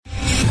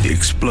The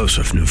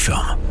explosive new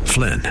film,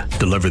 Flynn,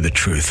 deliver the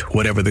truth,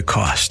 whatever the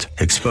cost.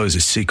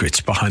 Exposes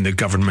secrets behind the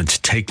government's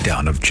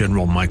takedown of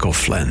General Michael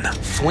Flynn.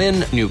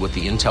 Flynn knew what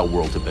the intel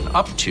world had been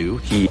up to.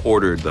 He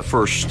ordered the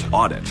first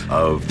audit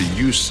of the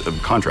use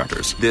of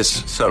contractors.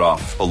 This set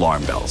off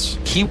alarm bells.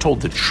 He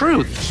told the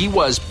truth. He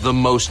was the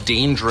most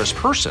dangerous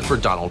person for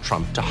Donald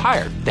Trump to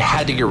hire. They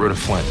had to get rid of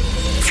Flynn.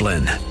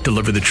 Flynn,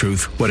 deliver the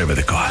truth, whatever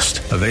the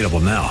cost. Available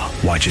now.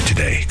 Watch it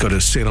today. Go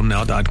to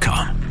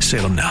salemnow.com.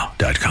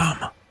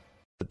 salemnow.com.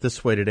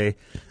 This way today,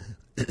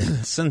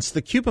 since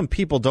the Cuban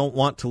people don't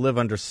want to live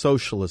under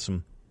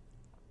socialism,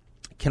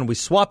 can we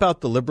swap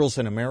out the liberals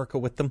in America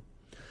with them?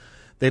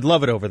 They'd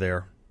love it over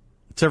there.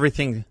 It's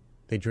everything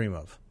they dream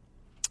of.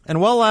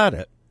 And while at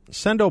it,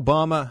 send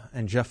Obama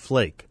and Jeff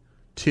Flake,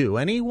 too.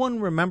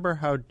 Anyone remember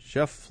how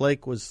Jeff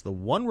Flake was the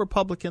one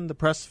Republican the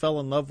press fell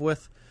in love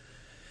with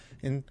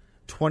in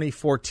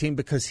 2014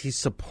 because he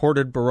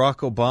supported Barack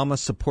Obama,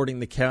 supporting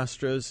the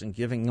Castros and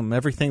giving them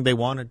everything they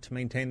wanted to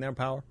maintain their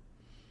power?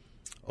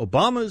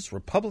 Obama's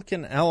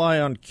Republican ally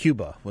on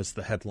Cuba was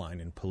the headline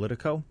in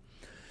Politico.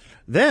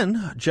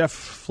 Then Jeff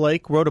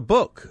Flake wrote a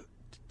book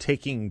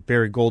taking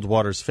Barry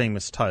Goldwater's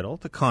famous title,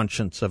 The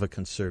Conscience of a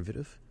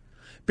Conservative.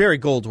 Barry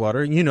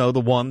Goldwater, you know, the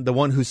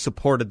one who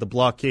supported the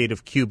blockade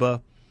of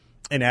Cuba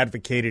and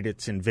advocated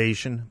its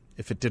invasion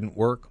if it didn't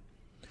work.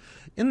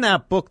 In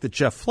that book that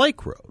Jeff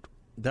Flake wrote,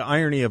 The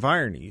Irony of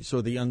Ironies,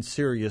 or the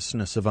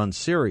Unseriousness of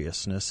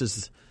Unseriousness,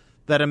 is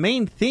that a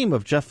main theme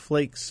of Jeff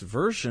Flake's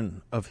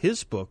version of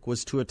his book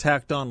was to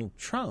attack Donald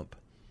Trump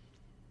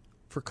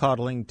for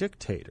coddling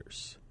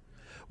dictators.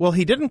 Well,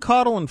 he didn't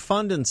coddle and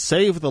fund and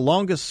save the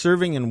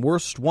longest-serving and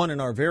worst one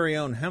in our very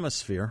own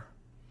hemisphere,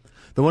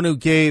 the one who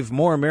gave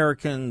more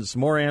Americans,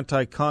 more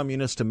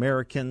anti-communist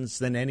Americans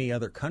than any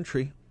other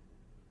country.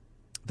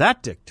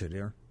 That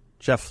dictator,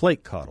 Jeff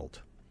Flake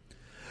coddled,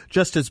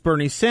 just as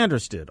Bernie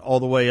Sanders did, all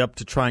the way up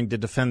to trying to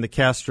defend the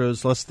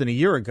Castros less than a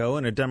year ago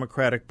in a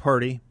Democratic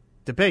Party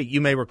debate. You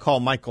may recall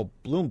Michael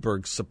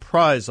Bloomberg's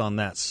surprise on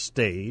that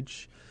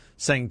stage,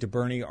 saying to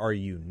Bernie, "Are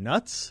you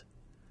nuts?"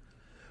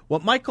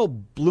 What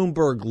Michael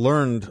Bloomberg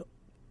learned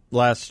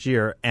last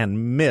year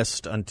and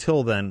missed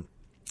until then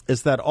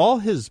is that all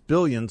his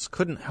billions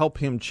couldn't help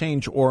him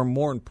change or,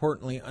 more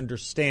importantly,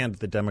 understand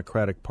the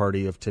Democratic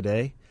Party of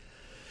today.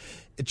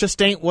 It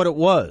just ain't what it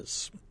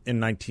was in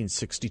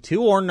 1962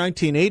 or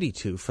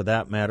 1982, for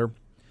that matter.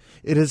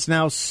 It is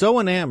now so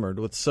enamored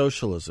with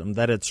socialism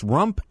that its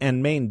rump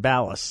and main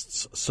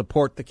ballasts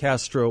support the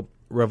Castro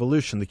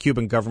revolution, the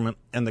Cuban government,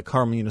 and the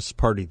Communist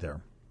Party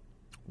there.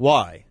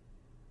 Why?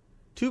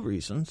 Two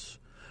reasons.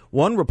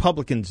 One,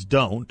 Republicans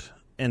don't,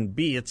 and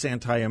B, it's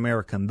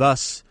anti-American,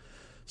 thus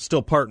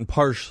still part and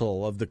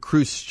parcel of the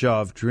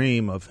Khrushchev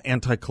dream of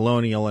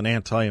anti-colonial and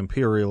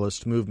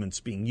anti-imperialist movements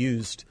being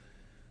used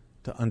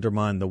to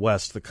undermine the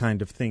West, the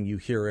kind of thing you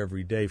hear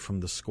every day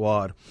from the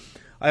squad.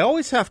 I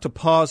always have to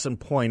pause and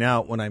point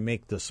out when I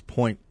make this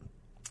point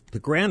the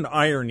grand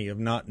irony of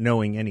not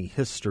knowing any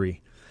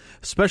history,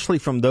 especially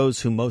from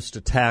those who most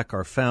attack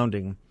our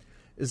founding,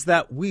 is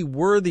that we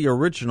were the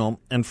original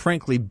and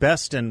frankly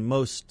best and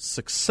most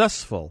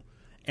successful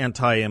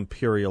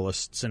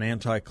anti-imperialists and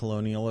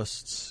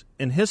anti-colonialists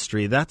in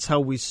history. That's how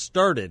we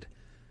started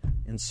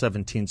in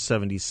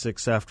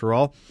 1776, after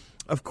all.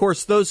 Of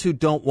course, those who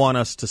don't want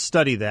us to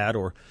study that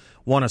or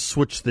want to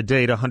switch the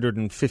date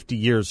 150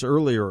 years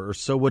earlier or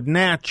so would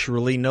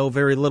naturally know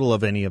very little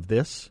of any of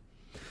this,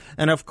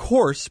 and of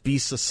course be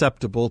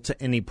susceptible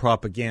to any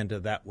propaganda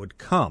that would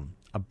come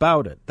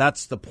about it.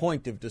 That's the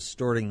point of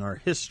distorting our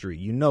history.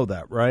 You know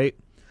that, right?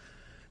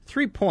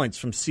 3 points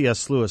from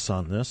C.S. Lewis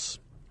on this.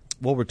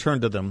 We'll return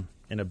to them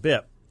in a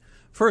bit.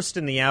 First,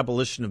 in The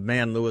Abolition of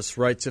Man, Lewis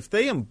writes, if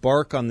they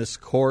embark on this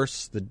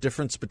course, the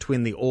difference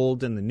between the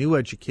old and the new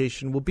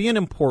education will be an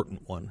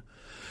important one,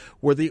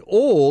 where the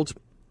old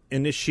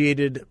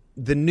initiated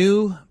the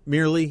new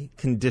merely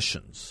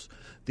conditions.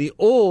 The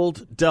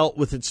old dealt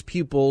with its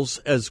pupils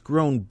as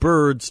grown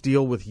birds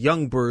deal with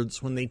young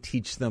birds when they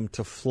teach them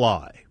to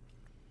fly.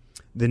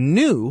 The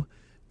new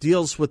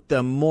deals with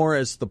them more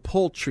as the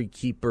poultry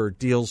keeper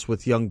deals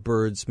with young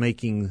birds,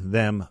 making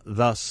them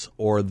thus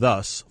or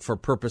thus for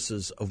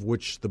purposes of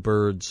which the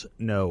birds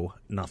know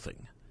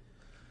nothing.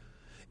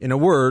 In a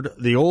word,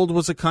 the old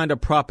was a kind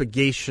of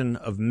propagation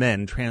of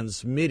men,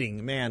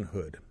 transmitting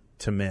manhood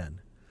to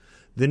men.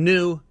 The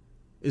new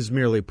is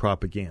merely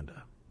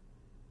propaganda.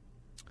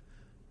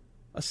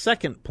 A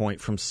second point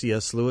from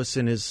C.S. Lewis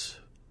in his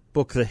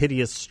book, The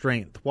Hideous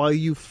Strength. While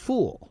you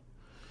fool,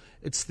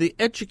 it's the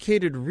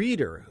educated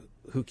reader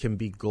who can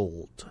be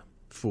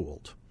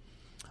fooled.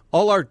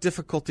 All our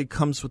difficulty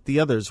comes with the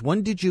others.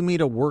 When did you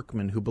meet a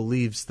workman who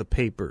believes the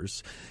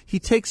papers? He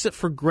takes it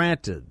for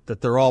granted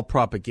that they're all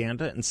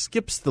propaganda and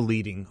skips the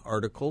leading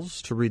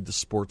articles to read the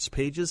sports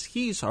pages.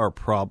 He's our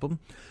problem.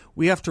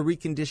 We have to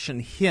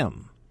recondition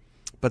him.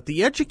 But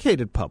the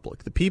educated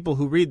public, the people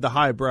who read the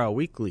highbrow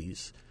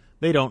weeklies,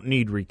 they don't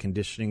need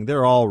reconditioning.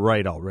 They're all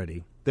right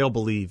already. They'll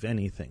believe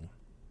anything.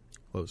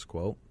 Close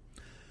quote.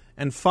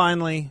 And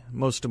finally,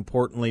 most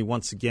importantly,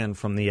 once again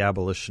from The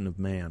Abolition of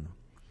Man.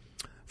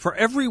 For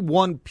every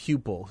one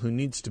pupil who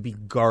needs to be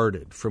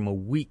guarded from a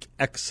weak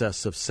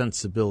excess of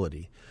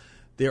sensibility,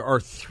 there are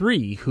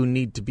 3 who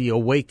need to be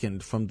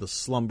awakened from the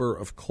slumber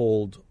of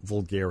cold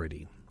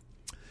vulgarity.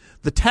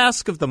 The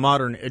task of the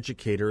modern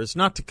educator is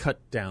not to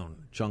cut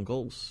down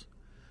jungles,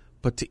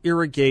 but to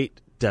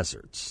irrigate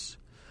deserts.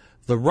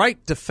 The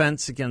right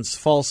defense against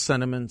false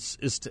sentiments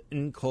is to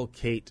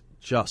inculcate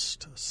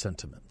just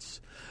sentiments.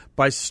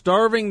 By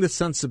starving the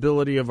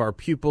sensibility of our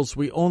pupils,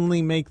 we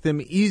only make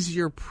them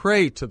easier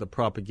prey to the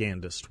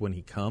propagandist when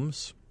he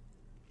comes.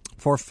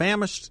 For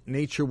famished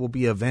nature will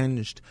be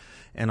avenged,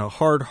 and a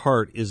hard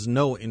heart is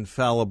no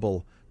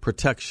infallible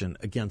protection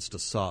against a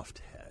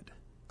soft head.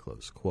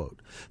 Close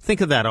quote.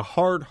 Think of that. A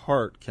hard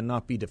heart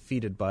cannot be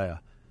defeated by a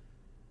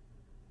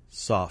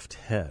soft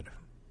head.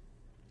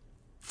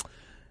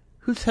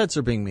 Whose heads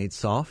are being made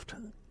soft?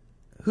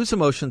 Whose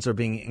emotions are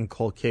being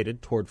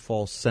inculcated toward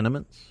false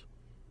sentiments?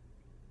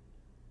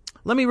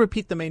 Let me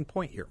repeat the main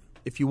point here.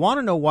 If you want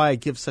to know why I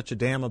give such a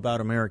damn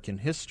about American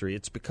history,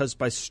 it's because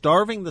by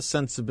starving the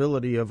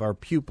sensibility of our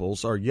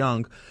pupils, our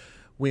young,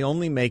 we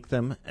only make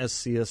them, as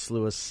C.S.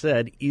 Lewis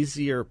said,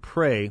 easier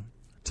prey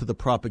to the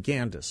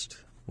propagandist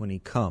when he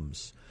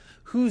comes.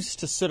 Who's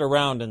to sit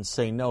around and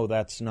say, no,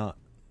 that's not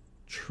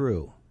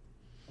true?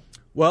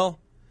 Well,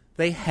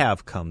 they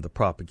have come, the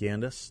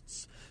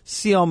propagandists.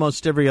 See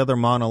almost every other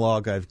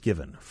monologue I've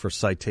given for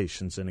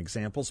citations and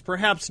examples.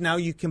 Perhaps now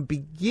you can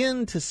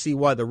begin to see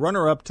why the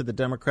runner-up to the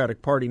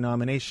Democratic Party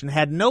nomination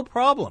had no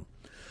problem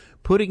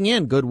putting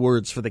in good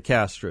words for the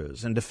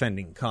Castros and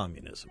defending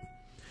communism.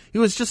 He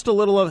was just a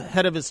little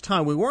ahead of his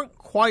time. We weren't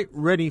quite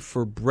ready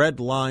for bread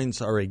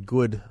lines are a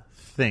good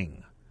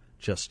thing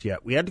just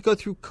yet. We had to go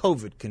through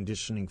COVID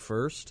conditioning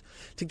first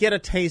to get a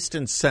taste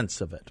and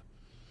sense of it.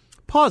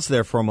 Pause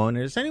there for a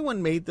moment. Has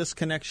anyone made this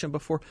connection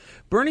before?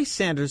 Bernie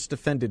Sanders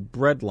defended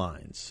bread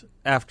lines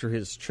after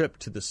his trip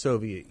to the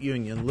Soviet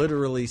Union,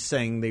 literally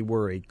saying they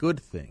were a good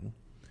thing.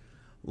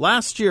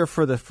 Last year,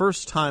 for the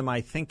first time,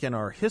 I think, in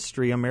our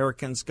history,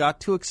 Americans got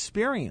to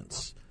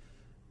experience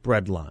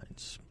bread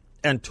lines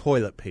and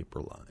toilet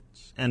paper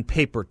lines and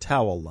paper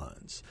towel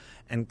lines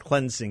and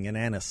cleansing and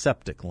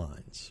antiseptic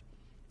lines,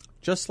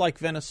 just like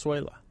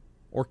Venezuela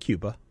or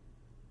Cuba.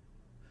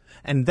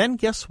 And then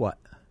guess what?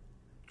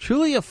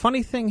 Truly a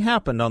funny thing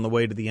happened on the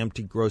way to the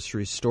empty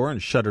grocery store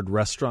and shuttered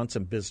restaurants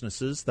and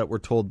businesses that were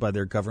told by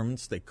their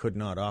governments they could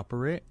not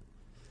operate.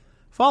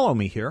 Follow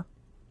me here.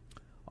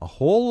 A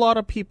whole lot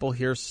of people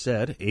here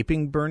said,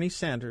 aping Bernie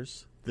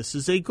Sanders, this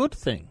is a good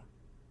thing.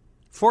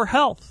 For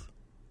health.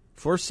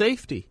 For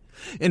safety.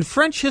 In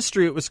French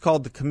history, it was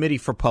called the Committee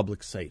for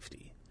Public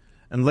Safety,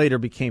 and later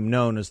became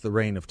known as the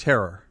Reign of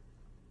Terror.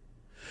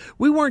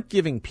 We weren't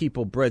giving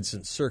people breads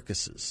and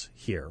circuses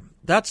here.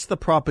 That's the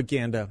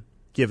propaganda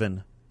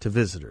given to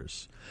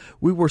visitors.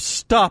 We were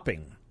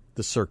stopping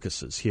the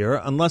circuses here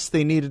unless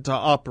they needed to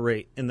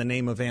operate in the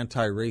name of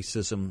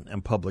anti-racism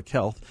and public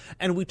health,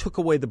 and we took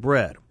away the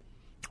bread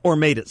or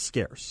made it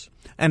scarce.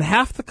 And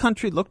half the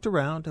country looked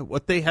around at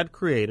what they had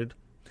created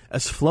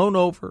as flown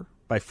over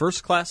by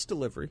first-class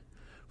delivery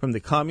from the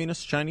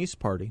Communist Chinese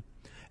Party,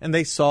 and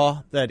they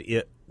saw that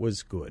it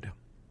was good.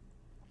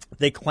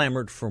 They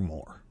clamored for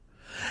more.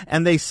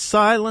 And they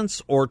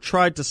silenced or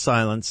tried to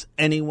silence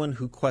anyone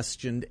who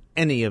questioned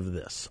any of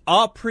this.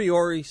 A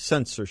priori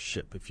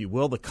censorship, if you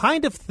will, the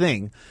kind of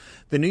thing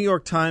the New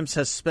York Times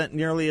has spent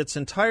nearly its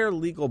entire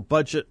legal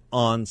budget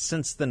on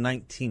since the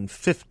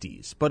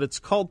 1950s. But it's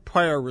called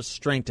prior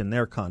restraint in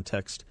their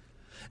context,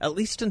 at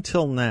least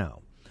until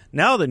now.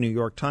 Now the New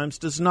York Times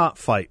does not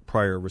fight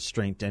prior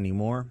restraint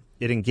anymore.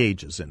 It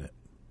engages in it.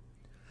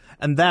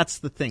 And that's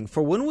the thing.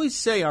 For when we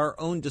say our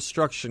own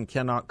destruction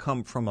cannot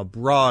come from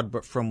abroad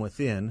but from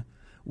within,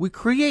 we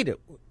create it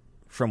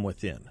from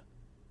within,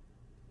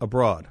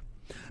 abroad.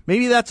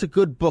 Maybe that's a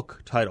good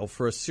book title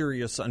for a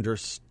serious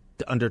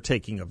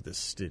undertaking of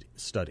this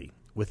study,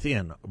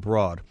 within,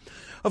 abroad.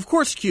 Of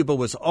course, Cuba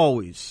was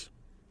always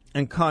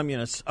a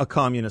communist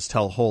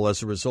hellhole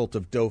as a result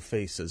of dough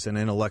faces and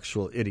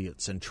intellectual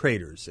idiots and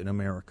traitors in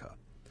America.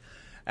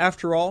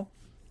 After all,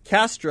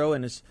 Castro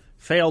and his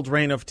failed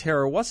reign of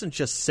terror wasn't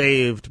just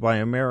saved by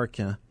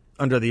America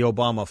under the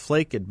Obama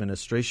Flake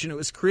administration. It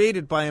was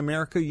created by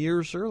America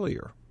years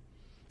earlier.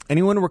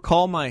 Anyone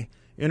recall my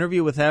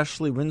interview with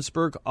Ashley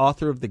Winsberg,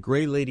 author of The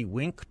Gray Lady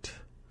Winked?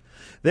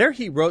 There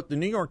he wrote the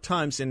New York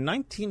Times in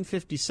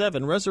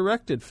 1957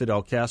 resurrected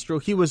Fidel Castro.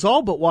 He was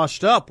all but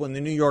washed up when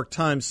the New York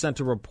Times sent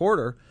a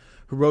reporter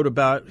who wrote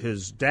about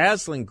his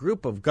dazzling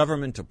group of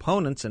government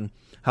opponents and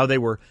how they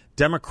were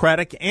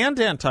democratic and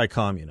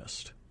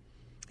anti-communist.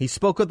 He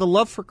spoke of the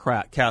love for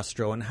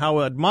Castro and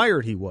how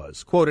admired he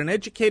was, quote, an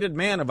educated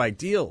man of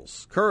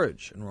ideals,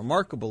 courage, and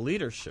remarkable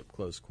leadership,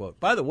 close quote.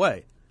 By the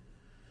way,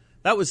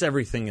 that was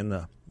everything in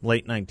the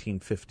late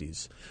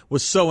 1950s.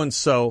 Was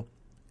so-and-so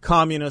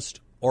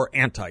communist or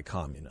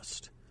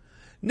anti-communist?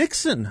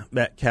 Nixon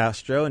met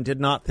Castro and did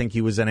not think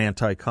he was an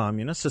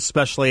anti-communist,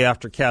 especially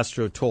after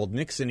Castro told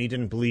Nixon he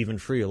didn't believe in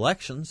free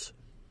elections.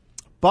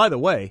 By the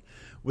way,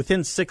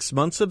 within 6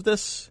 months of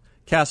this,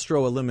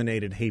 Castro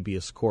eliminated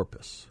habeas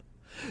corpus.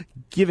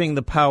 giving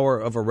the power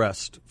of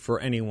arrest for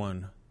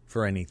anyone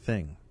for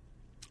anything.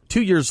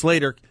 2 years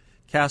later,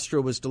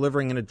 Castro was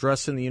delivering an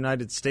address in the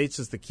United States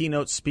as the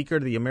keynote speaker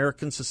to the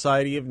American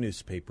Society of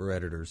Newspaper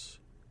Editors.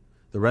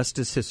 The rest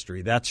is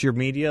history. That's your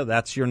media,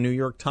 that's your New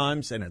York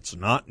Times, and it's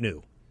not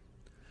new.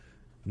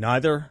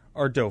 Neither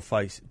are dough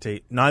faces,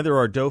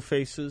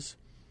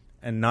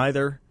 and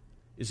neither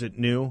is it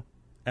new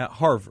at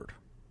Harvard.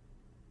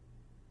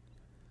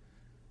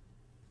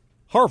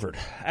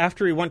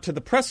 After he went to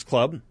the press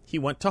club, he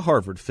went to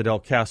Harvard, Fidel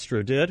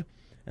Castro did,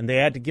 and they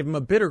had to give him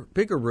a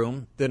bigger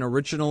room than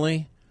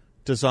originally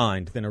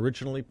designed, than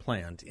originally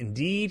planned.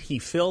 Indeed, he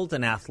filled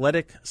an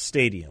athletic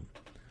stadium.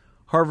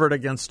 Harvard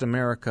against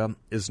America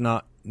is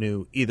not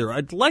new either.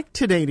 I'd like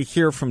today to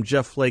hear from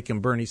Jeff Flake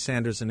and Bernie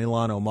Sanders and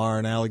Ilhan Omar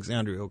and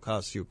Alexandria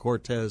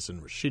Ocasio-Cortez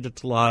and Rashida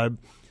Tlaib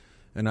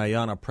and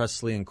Ayanna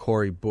Pressley and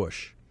Cori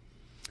Bush.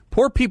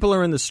 Poor people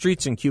are in the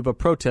streets in Cuba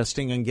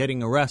protesting and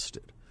getting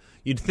arrested.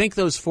 You'd think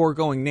those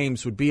foregoing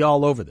names would be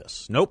all over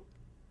this. Nope.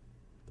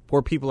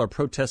 Poor people are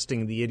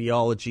protesting the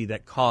ideology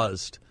that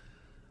caused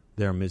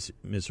their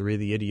misery,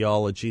 the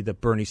ideology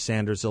that Bernie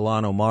Sanders,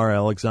 Ilhan Omar,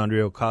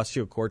 Alexandria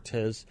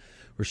Ocasio-Cortez,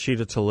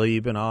 Rashida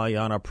Tlaib, and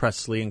Ayanna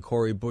Pressley and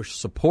Cori Bush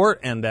support,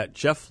 and that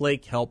Jeff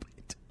Flake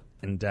helped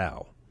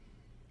endow.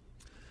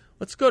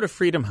 Let's go to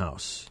Freedom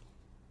House,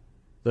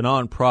 the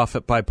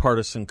nonprofit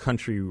bipartisan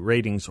country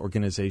ratings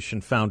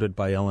organization founded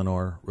by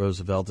Eleanor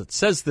Roosevelt. It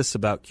says this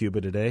about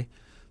Cuba today,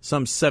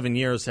 some 7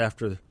 years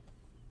after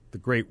the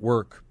great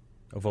work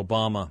of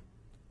Obama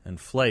and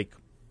Flake.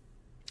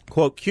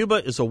 Quote,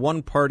 Cuba is a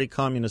one-party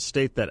communist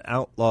state that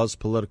outlaws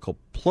political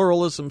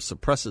pluralism,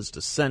 suppresses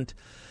dissent,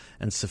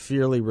 and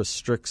severely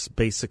restricts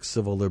basic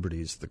civil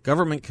liberties. The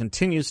government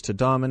continues to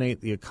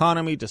dominate the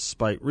economy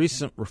despite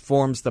recent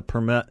reforms that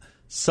permit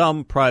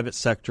some private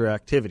sector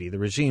activity. The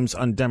regime's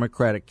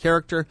undemocratic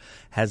character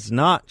has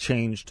not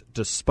changed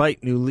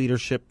despite new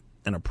leadership,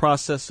 and a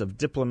process of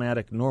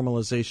diplomatic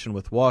normalization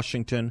with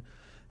Washington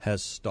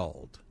has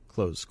stalled.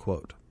 Close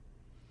quote.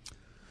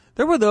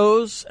 There were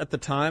those at the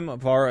time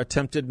of our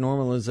attempted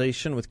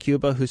normalization with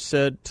Cuba who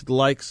said to the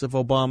likes of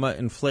Obama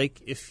and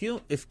Flake,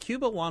 if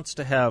Cuba wants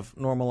to have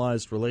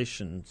normalized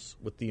relations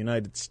with the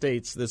United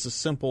States, there's a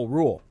simple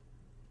rule.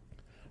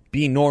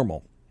 Be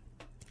normal.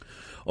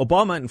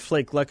 Obama and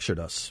Flake lectured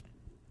us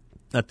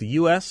that the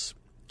U.S.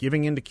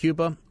 giving in to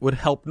Cuba would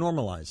help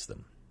normalize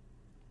them.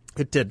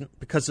 It didn't,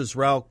 because as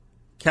Raul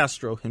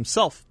Castro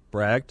himself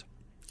bragged,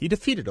 he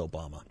defeated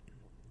Obama.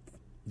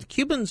 The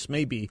Cubans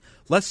may be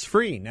less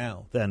free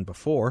now than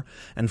before,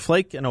 and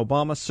Flake and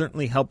Obama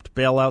certainly helped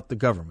bail out the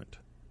government,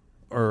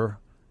 or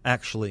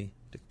actually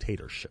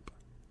dictatorship.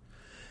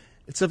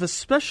 It's of a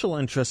special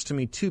interest to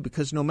me, too,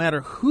 because no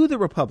matter who the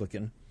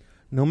Republican,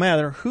 no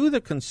matter who the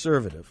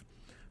conservative,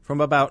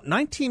 from about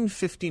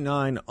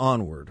 1959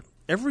 onward,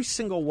 every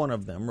single one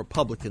of them,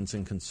 Republicans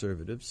and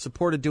conservatives,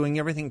 supported doing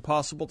everything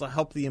possible to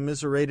help the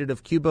immiserated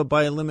of Cuba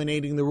by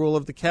eliminating the rule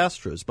of the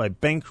Castros, by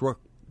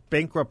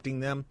bankrupting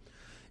them,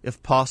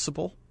 if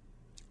possible.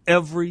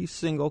 Every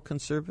single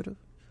conservative.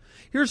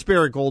 Here's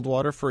Barry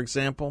Goldwater, for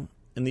example,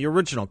 in the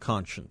original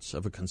conscience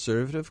of a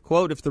conservative.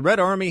 Quote, if the Red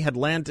Army had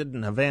landed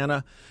in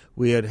Havana,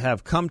 we would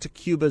have come to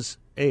Cuba's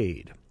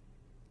aid.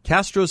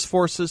 Castro's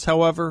forces,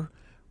 however,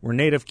 were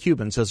native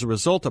Cubans. As a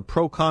result, a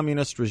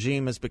pro-communist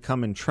regime has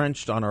become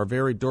entrenched on our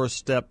very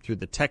doorstep through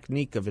the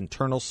technique of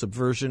internal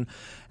subversion,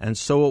 and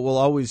so it will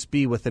always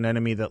be with an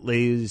enemy that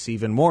lays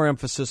even more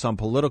emphasis on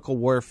political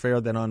warfare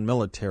than on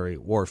military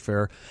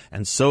warfare,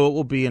 and so it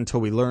will be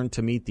until we learn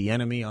to meet the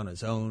enemy on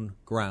his own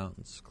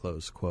grounds,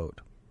 close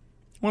quote.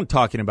 I'm not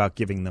talking about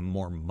giving them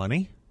more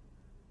money.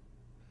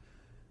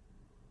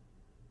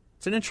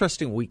 It's an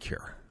interesting week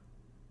here.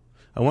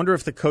 I wonder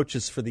if the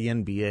coaches for the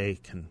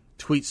NBA can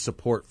tweet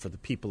support for the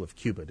people of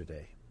Cuba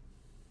today.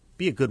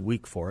 Be a good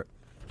week for it.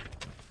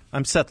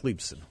 I'm Seth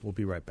Leibson. We'll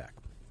be right back.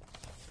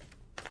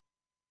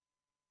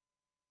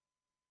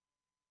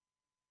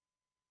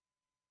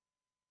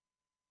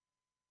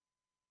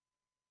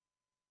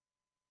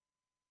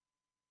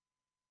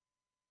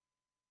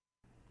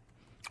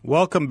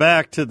 Welcome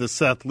back to the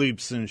Seth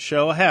Leibson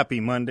Show.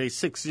 Happy Monday,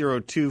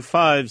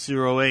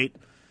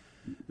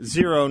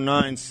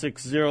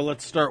 602-508-0960.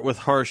 Let's start with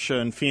Harsha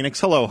in Phoenix.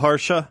 Hello,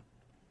 Harsha.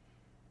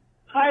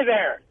 Hi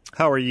there.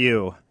 How are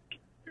you?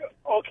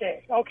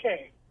 Okay.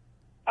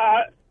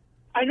 I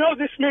know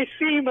this may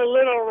seem a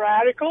little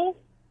radical,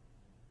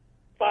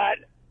 but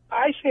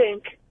I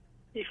think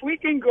if we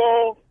can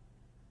go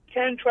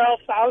 10,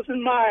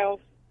 12,000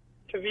 miles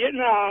to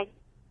Vietnam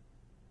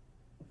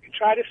and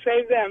try to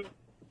save them,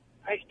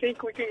 I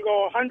think we can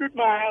go 100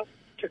 miles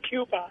to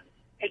Cuba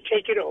and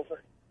take it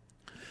over.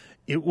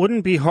 It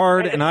wouldn't be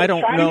hard, and I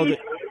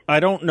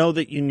don't know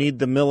that you need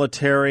the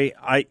military.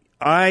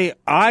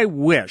 I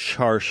wish,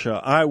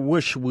 Harsha,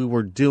 we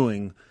were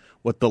doing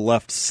what the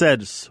left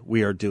says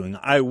we are doing.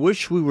 I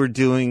wish we were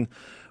doing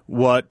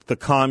what the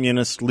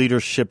communist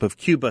leadership of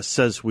Cuba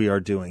says we are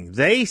doing.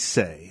 They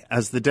say,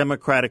 as the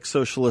Democratic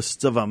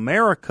Socialists of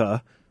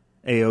America,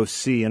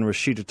 AOC and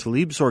Rashida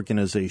Tlaib's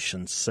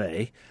organizations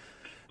say,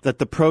 that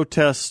the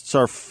protests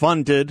are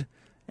funded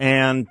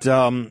and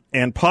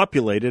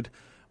populated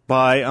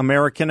by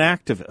American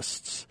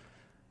activists.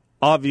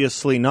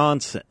 Obviously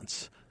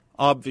nonsense.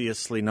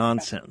 Obviously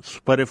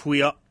nonsense. But if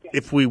we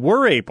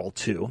were able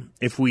to,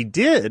 if we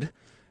did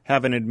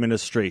have an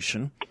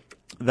administration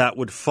that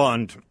would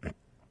fund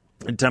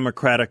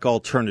democratic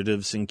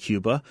alternatives in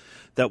Cuba,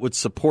 that would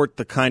support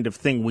the kind of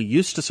thing we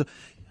used to.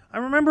 I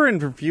remember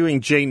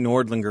interviewing Jay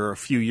Nordlinger a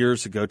few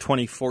years ago,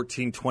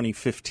 2014,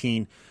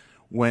 2015,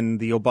 when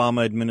the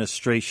Obama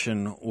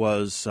administration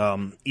was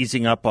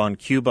easing up on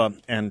Cuba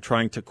and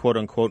trying to, quote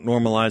unquote,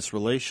 normalize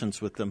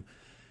relations with them.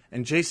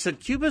 And Jay said,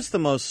 Cuba's the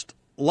most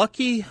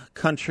lucky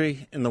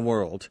country in the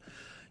world.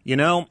 You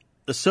know,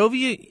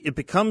 it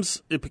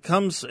becomes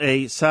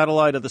a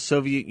satellite of the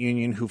Soviet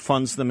Union who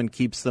funds them and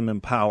keeps them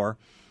in power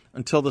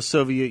until the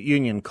Soviet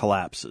Union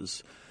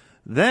collapses.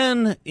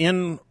 Then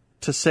in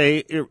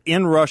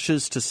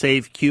rushes to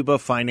save Cuba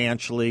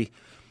financially,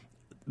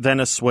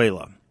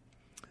 Venezuela.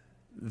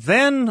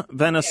 Then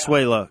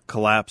Venezuela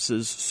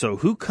collapses. So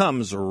who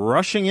comes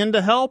rushing in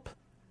to help?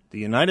 The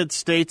United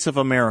States of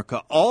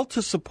America, all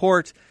to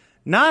support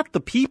not the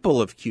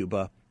people of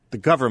Cuba, the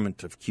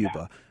government of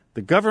Cuba.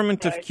 The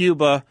government of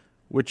Cuba,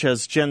 which,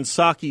 as Jen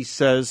Psaki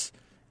says,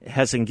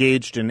 has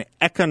engaged in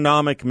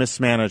economic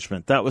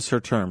mismanagement. That was her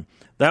term.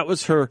 That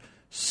was her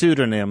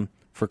pseudonym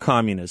for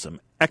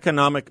communism,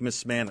 economic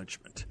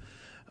mismanagement.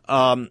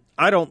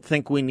 I don't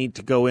think we need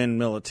to go in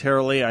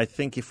militarily. I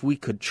think if we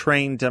could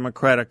train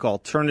democratic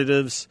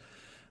alternatives,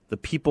 the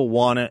people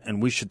want it,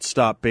 and we should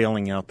stop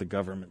bailing out the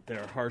government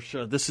there.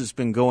 Harsha, this has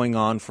been going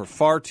on for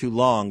far too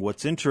long.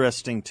 What's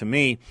interesting to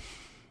me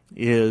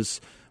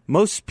is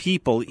most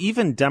people,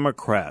 even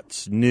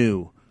Democrats,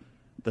 knew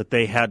that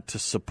they had to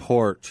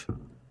support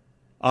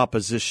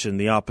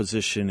the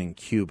opposition in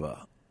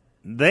Cuba.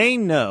 They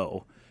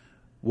know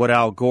what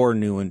Al Gore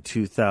knew in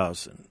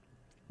 2000,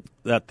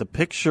 that the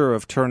picture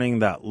of turning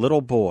that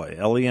little boy,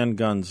 Elian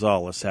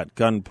Gonzalez, at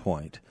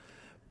gunpoint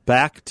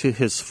back to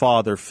his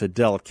father,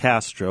 Fidel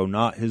Castro,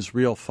 not his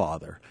real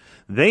father,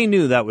 they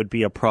knew that would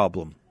be a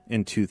problem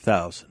in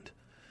 2000.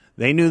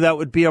 They knew that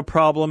would be a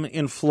problem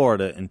in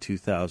Florida in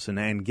 2000.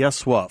 And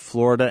guess what?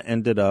 Florida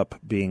ended up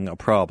being a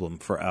problem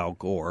for Al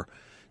Gore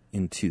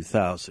in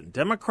 2000.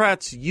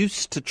 Democrats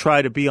used to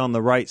try to be on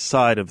the right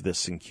side of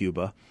this in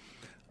Cuba,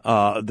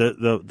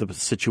 the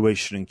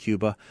situation in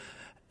Cuba,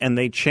 and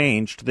they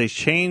changed. They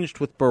changed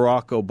with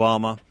Barack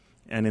Obama,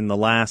 and in the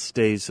last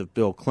days of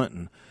Bill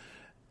Clinton,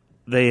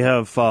 they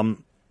have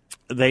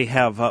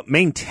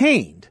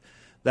maintained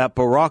that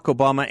Barack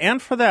Obama,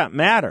 and for that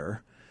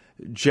matter,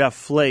 Jeff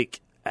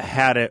Flake,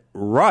 had it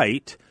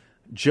right.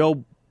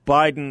 Joe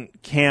Biden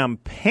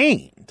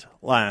campaigned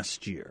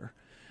last year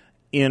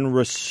in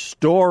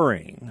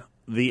restoring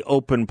the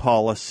open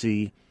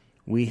policy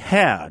we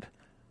had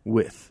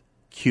with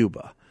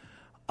Cuba.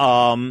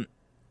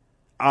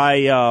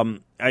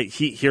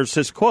 Here's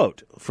his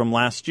quote from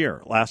last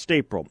year, last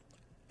April.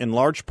 In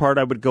large part,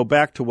 I would go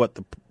back to what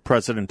the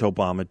President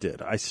Obama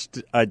did.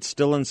 I'd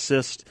still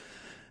insist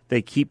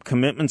they keep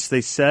commitments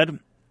they said,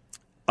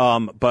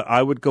 but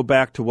I would go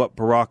back to what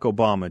Barack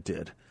Obama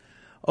did.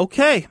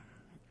 Okay.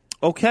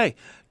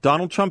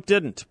 Donald Trump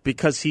didn't,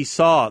 because he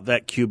saw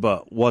that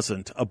Cuba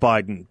wasn't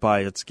abiding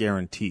by its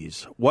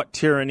guarantees. What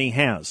tyranny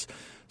has.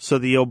 So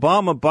the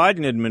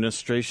Obama-Biden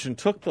administration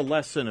took the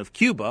lesson of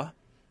Cuba,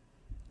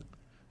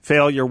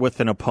 failure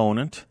with an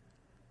opponent,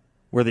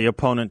 where the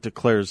opponent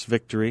declares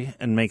victory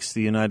and makes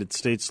the United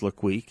States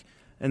look weak,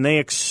 and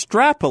they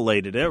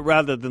extrapolated it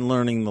rather than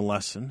learning the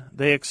lesson.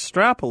 They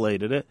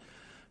extrapolated it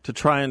to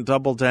try and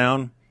double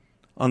down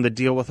on the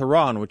deal with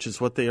Iran, which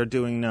is what they are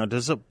doing now.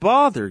 Does it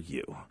bother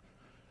you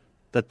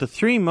that the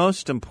three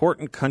most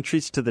important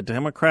countries to the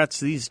Democrats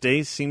these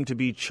days seem to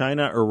be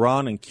China,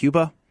 Iran, and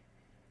Cuba?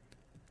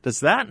 Does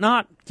that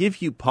not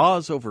give you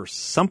pause over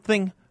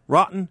something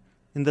rotten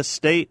in the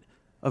state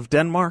of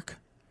Denmark?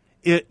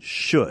 It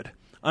should.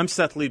 I'm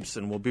Seth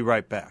Leibson. We'll be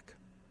right back.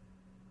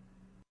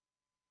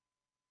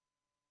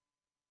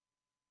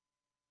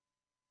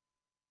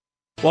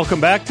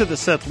 Welcome back to the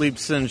Seth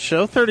Leibson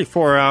Show.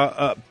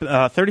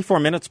 34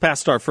 minutes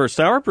past our first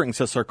hour brings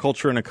us our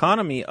culture and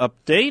economy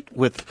update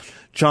with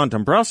John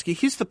Dombrowski.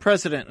 He's the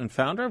president and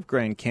founder of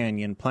Grand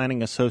Canyon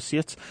Planning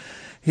Associates.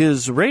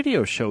 His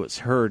radio show is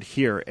heard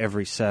here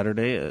every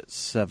Saturday at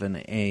 7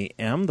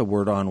 a.m., The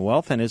Word on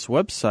Wealth, and his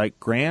website,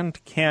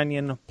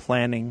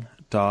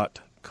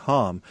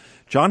 grandcanyonplanning.com.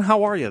 John,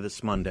 how are you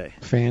this Monday?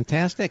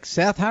 Fantastic.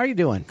 Seth, how are you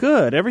doing?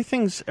 Good.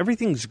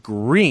 Everything's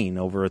green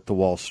over at the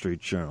Wall Street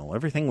Journal.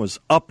 Everything was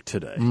up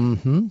today.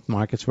 Mm-hmm.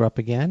 Markets were up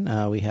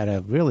again. We had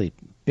a really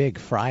big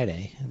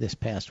Friday this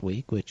past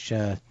week, which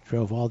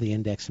drove all the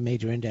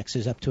major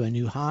indexes up to a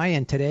new high.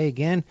 And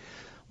today,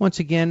 once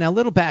again, a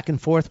little back and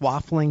forth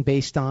waffling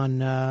based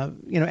on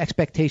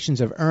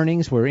expectations of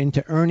earnings. We're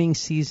into earnings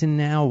season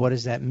now. What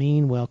does that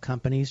mean? Well,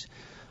 companies,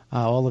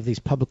 all of these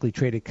publicly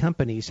traded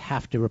companies,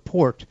 have to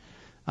report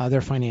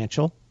their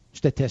financial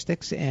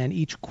statistics, and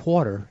each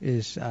quarter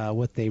is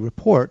what they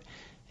report.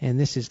 and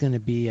this is going to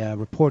be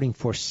reporting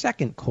for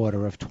second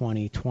quarter of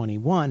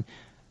 2021.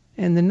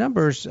 And the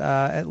numbers,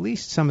 at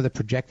least some of the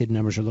projected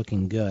numbers, are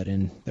looking good.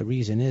 And the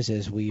reason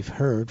is we've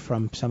heard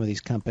from some of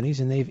these companies,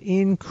 and they've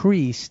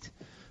increased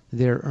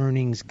their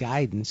earnings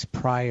guidance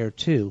prior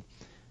to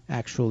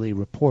actually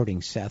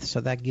reporting, Seth.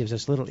 So that gives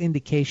us a little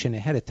indication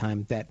ahead of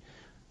time that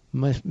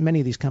many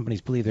of these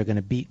companies believe they're going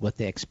to beat what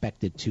they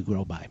expected to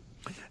grow by.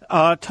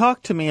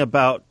 Talk to me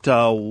about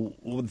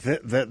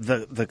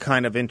the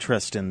kind of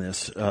interest in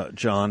this,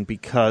 John,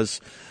 because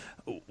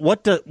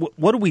what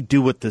do we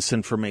do with this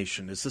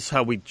information? Is this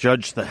how we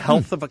judge the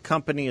health of a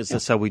company? Is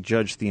this how we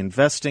judge the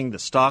investing, the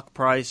stock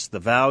price, the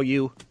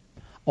value?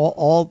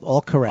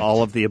 All correct.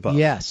 All of the above.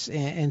 Yes,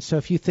 and so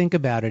if you think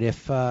about it,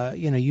 if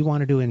you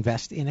wanted to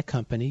invest in a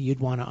company, you'd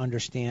want to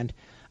understand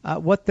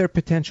what their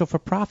potential for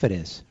profit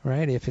is,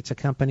 right? If it's a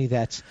company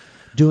that's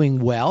doing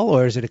well,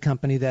 or is it a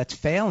company that's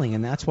failing,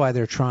 and that's why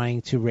they're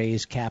trying to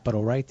raise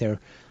capital, right? They're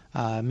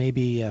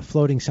maybe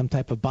floating some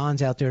type of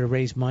bonds out there to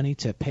raise money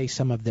to pay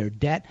some of their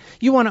debt.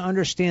 You want to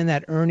understand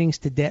that earnings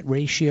to debt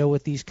ratio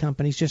with these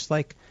companies, just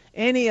like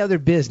any other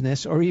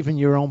business or even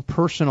your own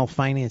personal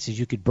finances.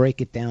 You could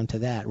break it down to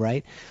that,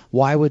 right?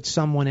 Why would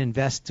someone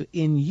invest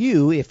in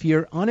you if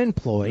you're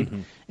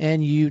unemployed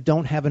and you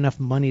don't have enough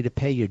money to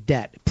pay your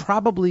debt?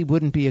 Probably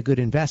wouldn't be a good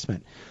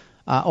investment.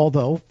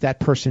 Although that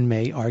person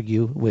may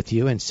argue with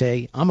you and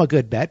say, I'm a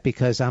good bet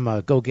because I'm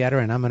a go-getter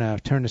and I'm going to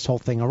turn this whole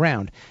thing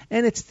around.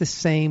 And it's the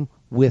same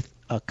with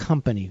a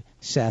company,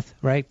 Seth,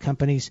 right?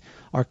 Companies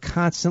are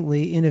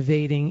constantly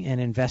innovating and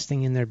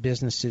investing in their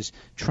businesses,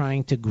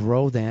 trying to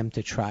grow them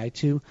to try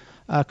to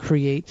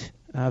create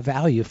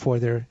value for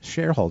their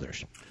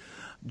shareholders.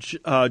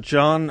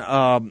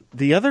 John,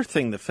 the other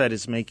thing the Fed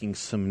is making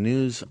some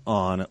news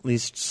on, at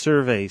least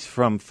surveys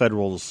from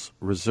Federal's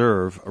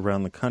Reserve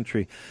around the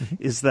country,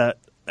 is that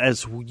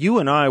as you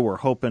and I were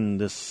hoping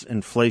this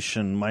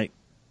inflation might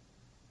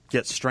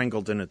get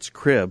strangled in its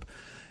crib,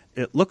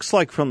 it looks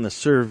like from the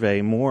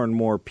survey more and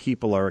more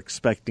people are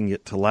expecting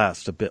it to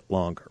last a bit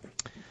longer.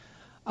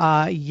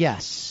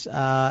 Yes,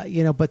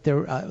 but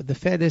the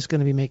Fed is going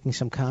to be making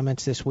some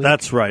comments this week.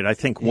 That's right. I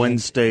think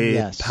Wednesday,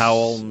 yes.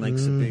 Powell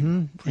makes a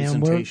big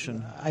presentation.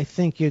 And I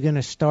think you're going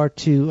to start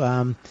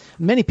to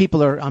many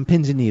people are on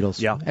pins and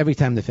needles every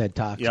time the Fed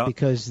talks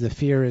because the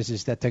fear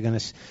is that they're going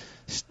to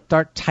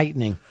start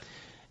tightening.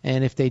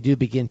 And if they do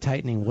begin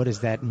tightening, what does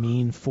that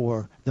mean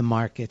for the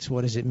markets?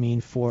 What does it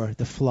mean for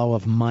the flow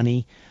of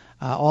money?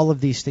 All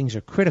of these things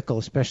are critical,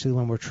 especially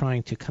when we're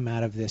trying to come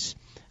out of this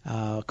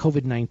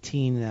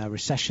COVID-19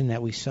 recession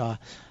that we saw.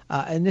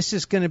 And this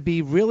is going to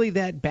be really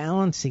that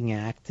balancing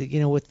act,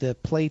 with the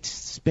plates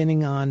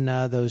spinning on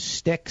those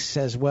sticks,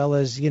 as well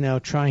as,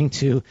 trying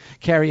to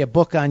carry a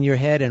book on your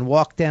head and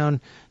walk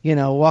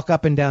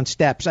up and down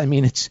steps. I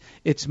mean,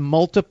 it's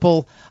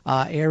multiple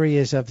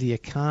areas of the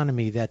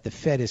economy that the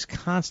Fed is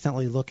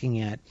constantly looking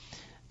at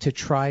to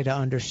try to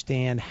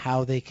understand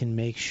how they can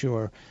make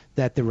sure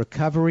that the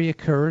recovery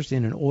occurs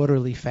in an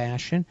orderly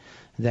fashion,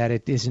 that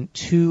it isn't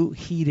too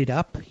heated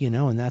up,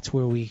 and that's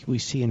where we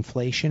see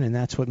inflation, and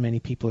that's what many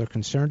people are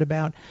concerned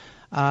about.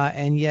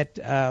 And yet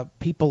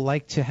people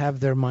like to have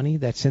their money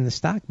that's in the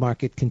stock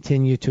market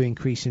continue to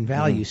increase in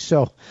value.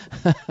 So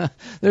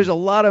there's a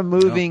lot of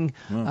moving,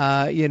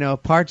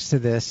 parts to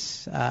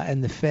this,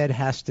 and the Fed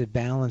has to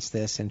balance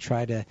this and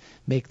try to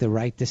make the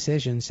right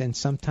decisions, and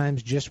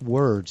sometimes just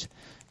words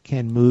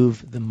can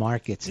move the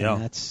markets,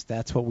 and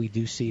that's what we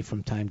do see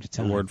from time to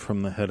time. A word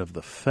from the head of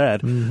the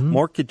Fed.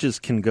 Mortgages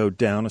can go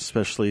down,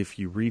 especially if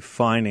you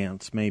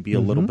refinance maybe a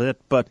little bit,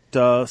 but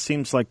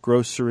seems like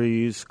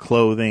groceries,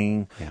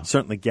 clothing,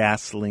 certainly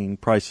gasoline,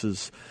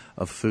 prices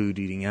of food,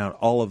 eating out,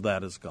 all of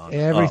that has gone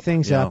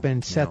Everything's up. up,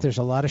 and Seth, there's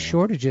a lot of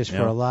shortages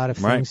for a lot of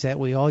things that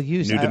we all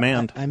use. New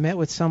demand. I met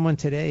with someone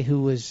today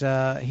who was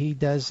he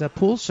does a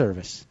pool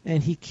service,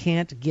 and he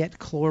can't get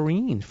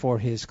chlorine for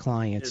his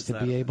clients to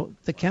be able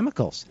the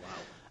chemicals.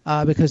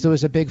 Because there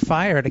was a big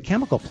fire at a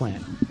chemical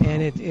plant,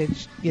 and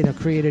it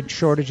created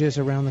shortages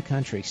around the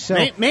country.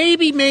 So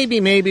maybe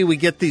we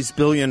get these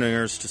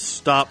billionaires to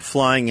stop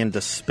flying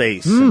into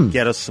space and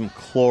get us some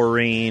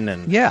chlorine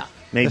and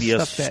maybe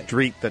a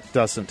street that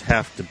doesn't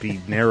have to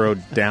be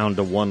narrowed down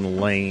to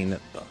one lane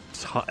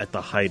at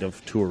the height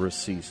of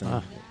tourist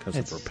season because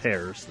of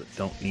repairs that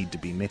don't need to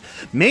be made.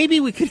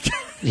 Maybe we could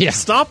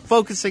stop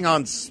focusing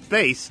on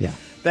space. Yeah.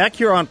 Back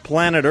here on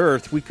planet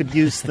Earth, we could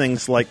use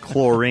things like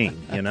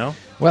chlorine,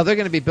 Well, they're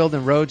going to be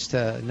building roads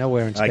to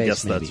nowhere in space. I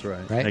guess maybe, that's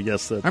right. I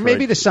guess that's or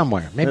maybe right. to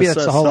somewhere. Maybe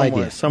that's the whole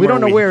idea. Somewhere We don't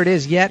know where it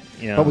is yet,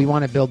 but we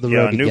want to build the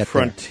road to new get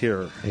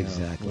frontier. there.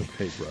 Exactly.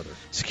 Okay, brother.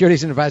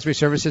 Securities and advisory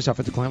services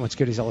offered to Client One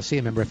Securities LLC,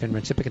 a member of FINRA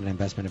Pacific, and an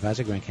investment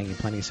advisor, Grand Canyon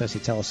Planning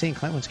Associates LLC, and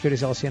Client One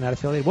Securities LLC are not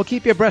affiliated. We'll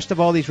keep you abreast of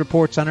all these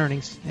reports on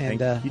earnings, and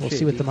we'll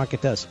see what the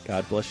market does.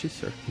 God bless you,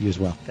 sir. You as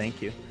well.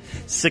 Thank you.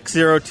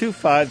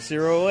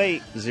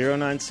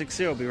 602-508-0960.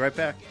 We'll be right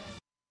back.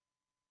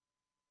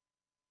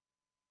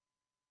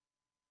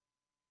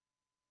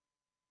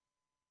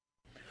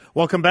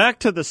 Welcome back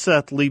to the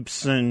Seth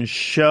Leibsohn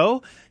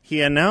Show.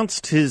 He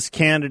announced his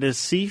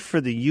candidacy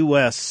for the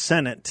U.S.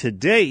 Senate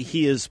today.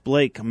 He is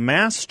Blake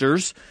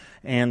Masters,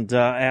 and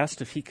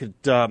asked if he could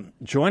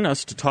join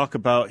us to talk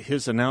about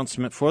his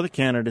announcement for the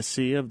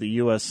candidacy of the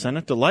U.S.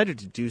 Senate. Delighted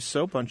to do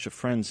so. Bunch of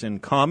friends in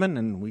common,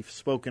 and we've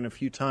spoken a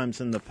few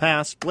times in the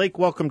past. Blake,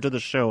 welcome to the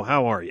show.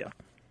 How are you?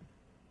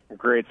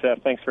 Great,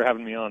 Seth. Thanks for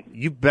having me on.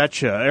 You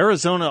betcha.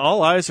 Arizona,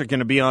 all eyes are going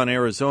to be on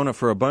Arizona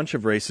for a bunch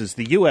of races.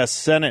 The U.S.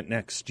 Senate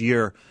next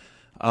year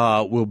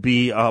will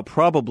be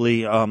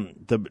probably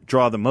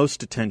draw the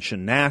most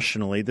attention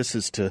nationally. This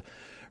is to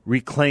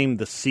reclaim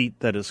the seat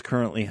that is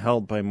currently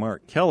held by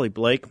Mark Kelly.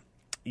 Blake,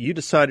 you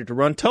decided to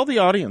run. Tell the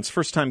audience,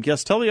 first-time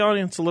guest, tell the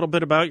audience a little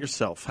bit about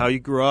yourself, how you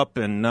grew up,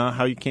 and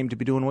how you came to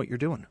be doing what you're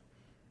doing.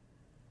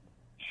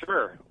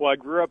 Sure. Well, I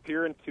grew up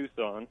here in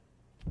Tucson,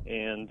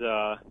 and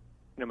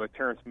my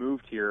parents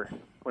moved here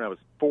when I was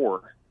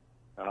 4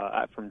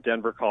 from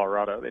Denver,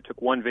 Colorado. They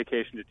took one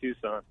vacation to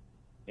Tucson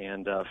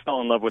and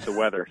fell in love with the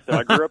weather. So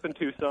I grew up in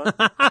Tucson.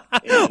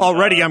 And,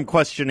 already I'm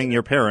questioning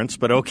your parents,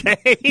 but okay.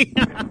 It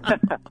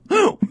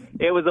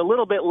was a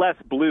little bit less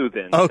blue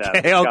then.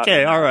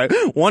 Okay, all right.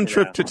 One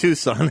trip to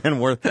Tucson,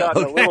 and we're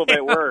gotten a little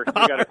bit worse. We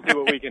got to see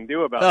what we can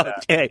do about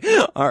that. Okay,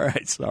 all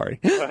right, sorry.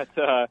 But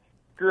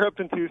grew up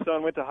in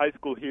Tucson, went to high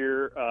school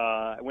here.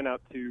 I went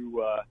out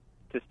to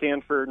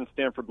Stanford and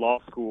Stanford Law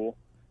School,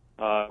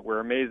 where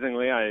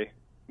amazingly I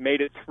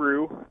made it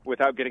through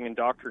without getting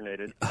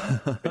indoctrinated.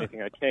 If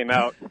anything, I came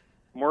out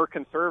more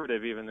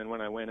conservative even than when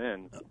I went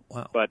in.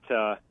 Wow. But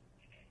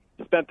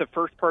spent the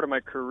first part of my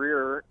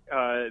career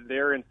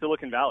there in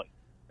Silicon Valley.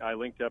 I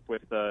linked up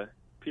with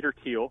Peter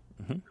Thiel,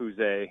 who's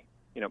a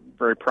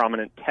very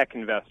prominent tech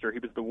investor. He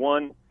was the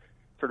one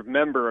sort of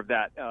member of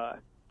that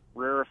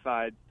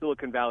rarefied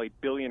Silicon Valley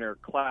billionaire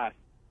class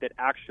that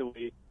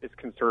actually is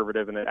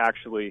conservative and that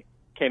actually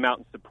came out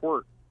in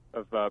support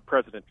of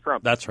President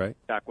Trump. That's right.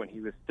 Back when he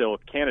was still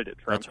candidate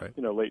Trump. That's right.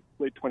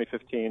 Late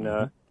 2015,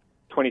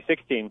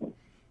 2016.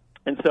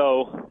 And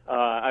so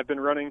I've been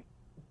running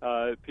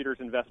Peter's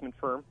investment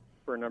firm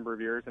for a number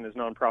of years and his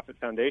nonprofit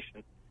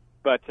foundation.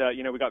 But,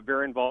 we got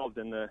very involved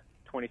in the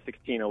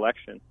 2016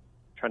 election,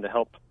 trying to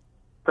help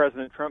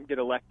President Trump get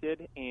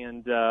elected.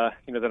 And,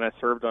 then I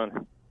served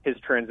on his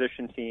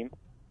transition team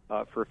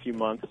for a few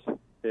months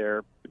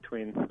there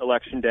between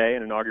Election Day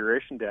and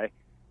Inauguration Day.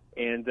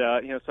 And,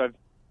 so I've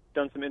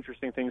done some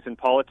interesting things in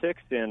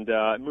politics and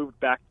moved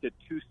back to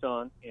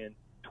Tucson in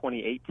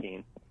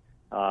 2018.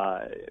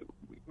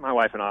 My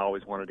wife and I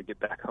always wanted to get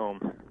back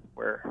home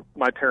where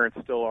my parents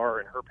still are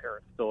and her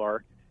parents still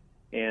are.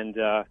 And,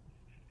 I've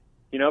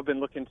been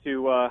looking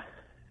to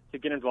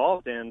get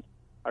involved, and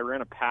I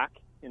ran a PAC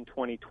in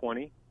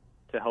 2020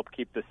 to help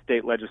keep the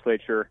state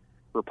legislature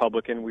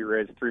Republican. We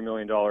raised $3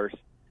 million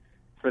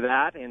for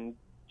that, and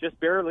just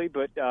barely,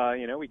 but,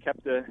 we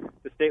kept the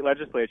state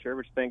legislature,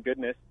 which thank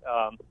goodness.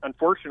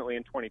 Unfortunately,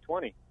 in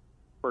 2020, of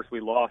course, we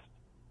lost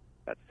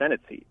that Senate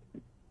seat.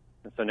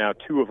 And so now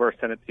 2 of our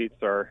Senate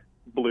seats are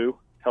blue,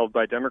 held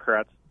by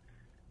Democrats.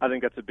 I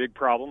think that's a big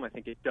problem. I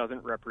think it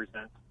doesn't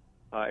represent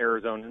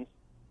Arizonans,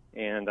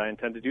 and I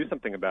intend to do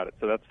something about it.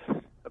 So that's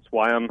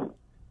why I'm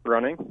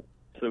running,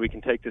 so that we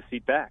can take this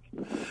seat back.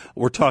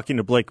 We're talking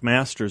to Blake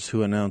Masters,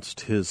 who announced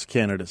his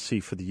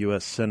candidacy for the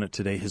U.S. Senate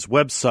today. His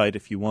website,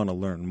 if you want to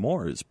learn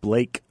more, is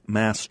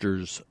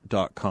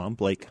blakemasters.com,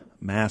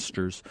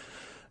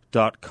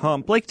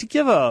 blakemasters.com. Blake, to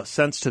give a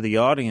sense to the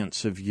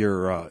audience of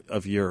your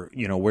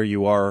where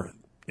you are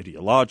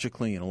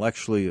ideologically,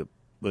 intellectually,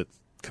 with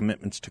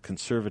commitments to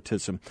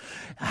conservatism,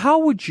 how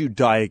would you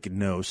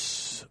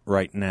diagnose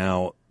right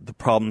now the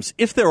problems,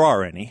 if there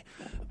are any,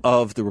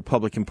 of the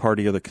Republican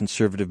Party or the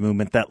conservative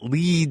movement that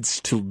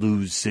leads to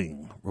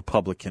losing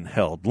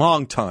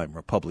long-time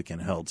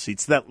Republican-held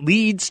seats, that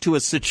leads to a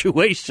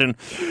situation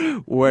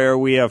where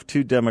we have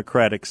 2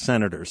 Democratic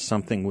senators,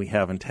 something we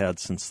haven't had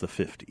since the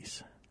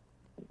 50s?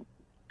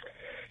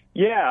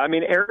 Yeah,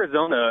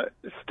 Arizona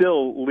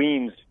still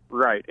leans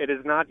right. It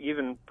is not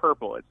even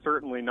purple. It's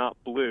certainly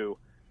not blue.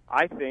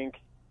 I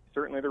think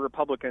certainly the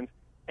Republicans,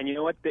 and you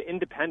know what, the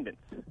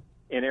independents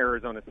in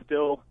Arizona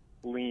still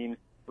lean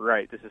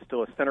right. This is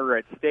still a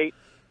center-right state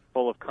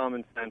full of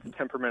common sense,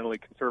 temperamentally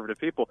conservative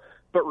people.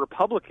 But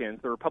Republicans,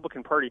 the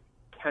Republican Party,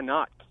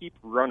 cannot keep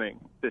running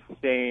the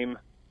same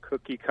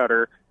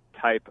cookie-cutter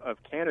type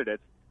of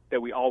candidates that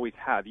we always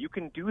have. You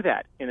can do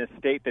that in a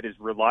state that is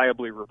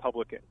reliably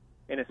Republican.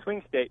 In a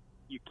swing state,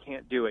 you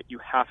can't do it. You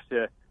have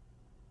to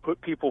put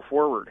people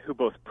forward who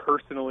both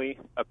personally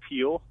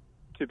appeal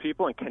to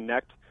people and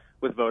connect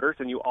with voters,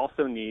 and you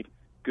also need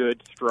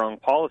good, strong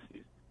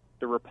policies.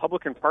 The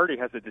Republican Party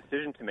has a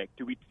decision to make.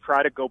 Do we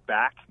try to go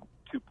back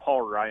to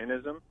Paul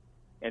Ryanism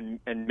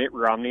and Mitt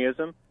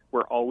Romneyism,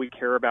 where all we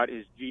care about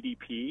is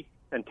GDP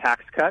and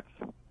tax cuts?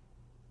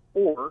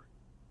 Or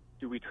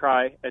do we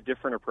try a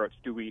different approach?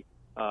 Do we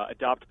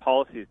adopt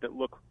policies that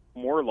look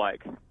more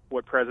like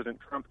what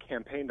President Trump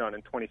campaigned on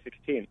in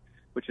 2016,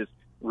 which is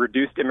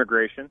reduced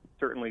immigration,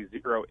 certainly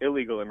zero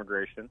illegal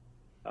immigration,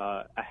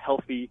 a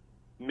healthy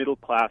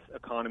middle-class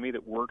economy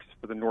that works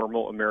for the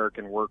normal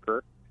American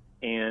worker.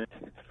 And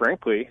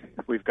frankly,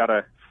 we've got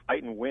to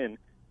fight and win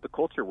the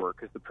culture war,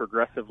 because the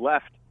progressive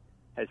left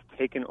has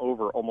taken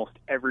over almost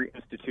every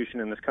institution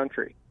in this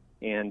country.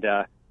 And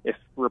if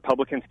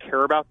Republicans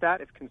care about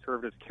that, if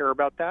conservatives care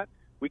about that,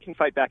 we can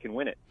fight back and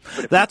win it.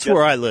 That's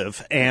where I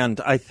live,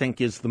 and I think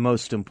is the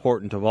most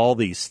important of all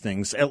these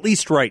things, at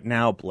least right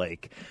now,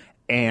 Blake.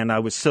 And I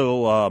was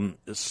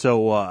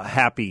so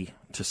happy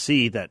to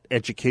see that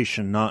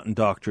education, not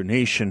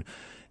indoctrination,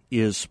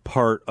 is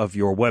part of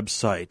your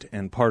website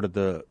and part of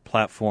the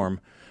platform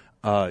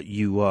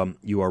you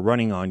are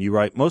running on. You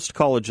write, most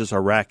colleges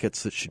are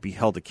rackets that should be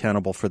held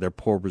accountable for their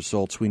poor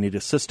results. We need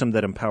a system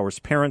that empowers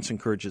parents,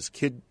 encourages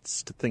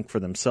kids to think for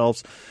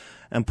themselves,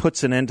 and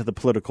puts an end to the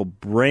political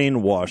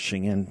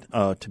brainwashing.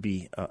 And to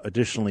be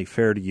additionally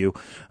fair to you,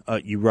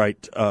 you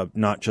write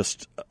not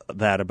just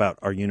that about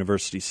our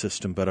university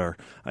system, but our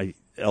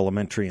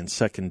elementary and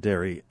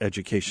secondary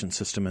education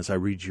system, as I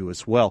read you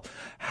as well.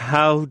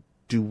 How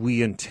do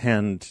we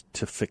intend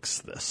to fix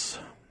this?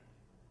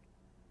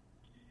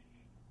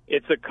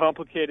 It's a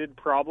complicated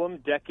problem,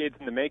 decades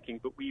in the making,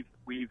 but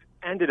we've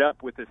ended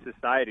up with a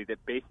society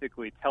that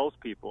basically tells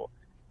people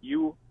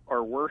you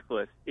are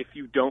worthless if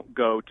you don't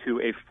go to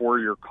a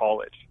four-year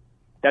college.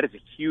 That is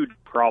a huge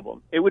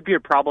problem. It would be a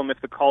problem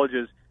if the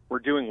colleges were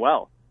doing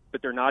well,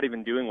 but they're not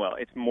even doing well.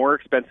 It's more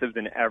expensive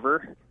than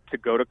ever to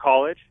go to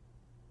college.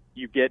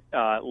 You get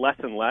less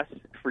and less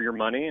for your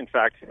money. In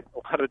fact,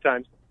 a lot of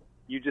times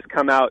you just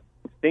come out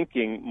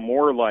thinking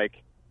more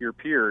like your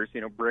peers,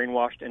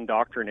 brainwashed,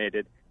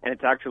 indoctrinated, and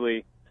it's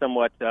actually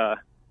somewhat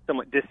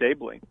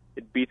disabling.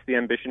 It beats the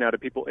ambition out of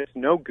people. It's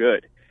no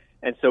good.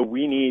 And so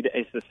we need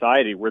a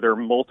society where there are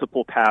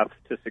multiple paths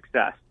to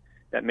success.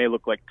 That may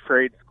look like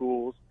trade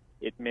schools.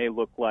 It may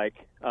look like,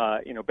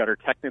 better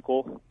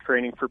technical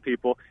training for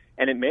people.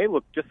 And it may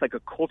look just like a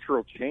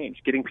cultural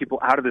change, getting people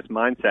out of this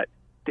mindset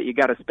that you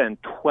got to spend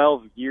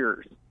 12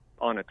 years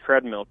on a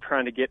treadmill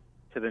trying to get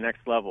to the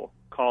next level,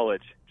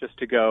 college, just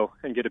to go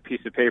and get a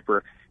piece of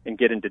paper and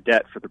get into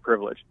debt for the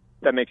privilege.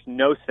 That makes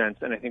no sense,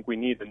 and I think we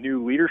need a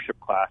new leadership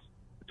class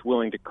that's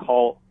willing to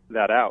call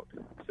that out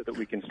so that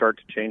we can start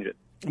to change it.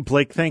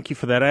 Blake, thank you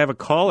for that. I have a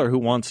caller who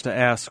wants to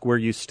ask where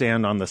you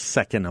stand on the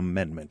Second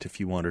Amendment, if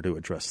you wanted to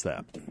address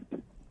that.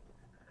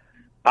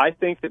 I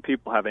think that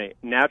people have a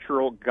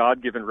natural,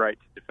 God-given right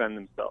to defend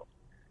themselves.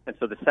 And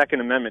so the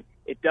Second Amendment,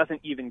 it doesn't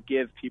even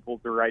give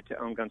people the right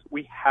to own guns.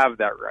 We have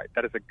that right.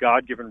 That is a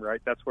God-given right.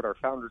 That's what our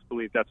founders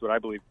believe. That's what I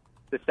believe.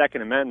 The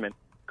Second Amendment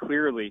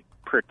clearly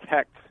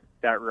protects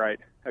that right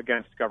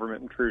against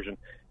government intrusion.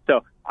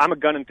 So I'm a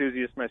gun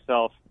enthusiast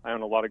myself. I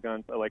own a lot of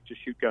guns. I like to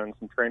shoot guns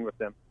and train with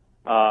them.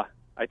 I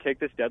take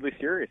this deadly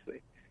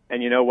seriously.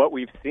 And you know what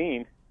we've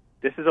seen?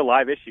 This is a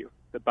live issue.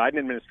 The Biden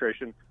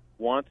administration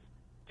wants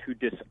to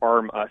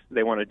disarm us.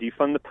 They want to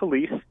defund the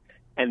police,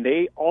 and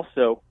they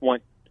also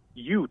want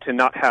you to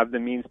not have the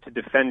means to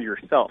defend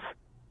yourself.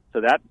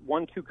 So that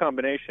 1-2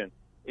 combination,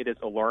 it is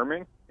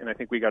alarming, and I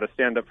think we got to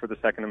stand up for the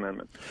Second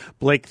Amendment.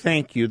 Blake,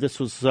 thank you.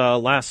 This was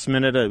last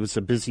minute. It was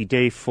a busy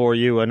day for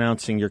you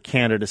announcing your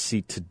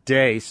candidacy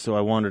today, so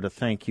I wanted to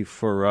thank you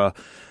for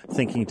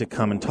thinking to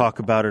come and talk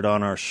about it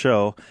on our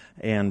show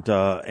and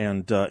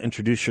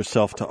introduce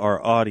yourself to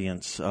our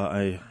audience.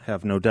 I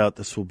have no doubt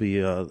this will be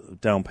a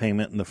down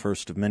payment and the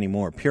first of many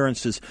more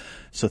appearances,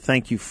 so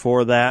thank you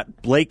for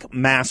that.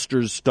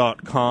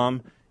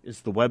 BlakeMasters.com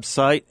is the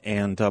website,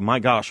 and my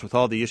gosh, with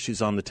all the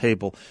issues on the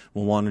table,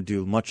 we'll want to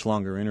do much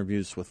longer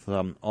interviews with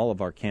all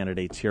of our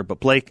candidates here. But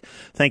Blake,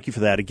 thank you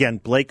for that. Again,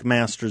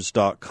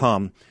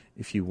 BlakeMasters.com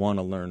if you want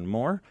to learn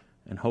more,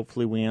 and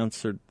hopefully we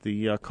answered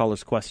the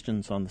caller's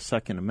questions on the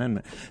Second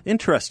Amendment.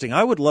 Interesting.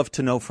 I would love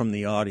to know from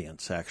the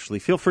audience, actually.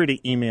 Feel free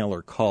to email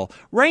or call.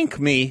 Rank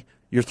me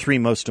your 3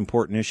 most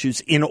important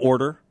issues in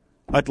order.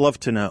 I'd love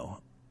to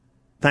know.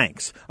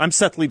 Thanks. I'm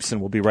Seth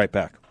Leibson. We'll be right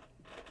back.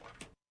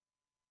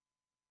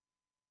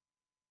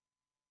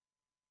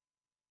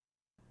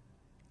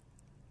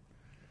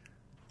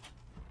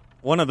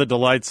 One of the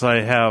delights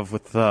I have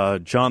with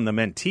John the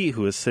Mentee,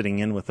 who is sitting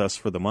in with us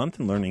for the month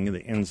and learning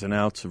the ins and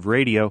outs of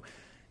radio,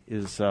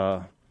 is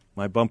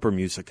my bumper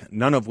music,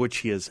 none of which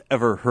he has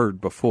ever heard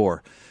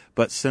before.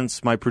 But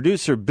since my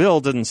producer, Bill,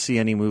 didn't see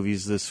any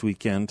movies this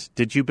weekend,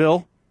 did you,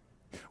 Bill?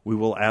 We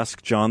will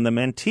ask John the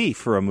Mentee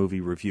for a movie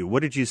review.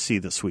 What did you see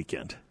this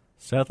weekend?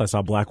 Seth, I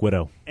saw Black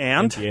Widow.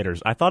 And? In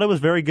theaters. I thought it was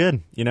very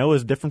good. It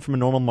was different from a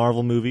normal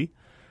Marvel movie.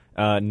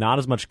 Not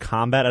as much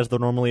combat as there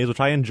normally is, which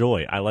I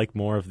enjoy. I like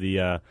more of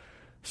the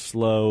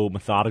slow,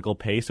 methodical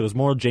pace. It was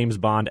more James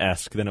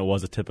Bond-esque than it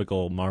was a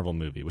typical Marvel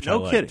movie, which I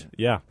liked. No kidding.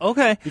 Yeah.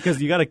 Okay.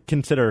 Because you got to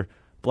consider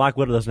Black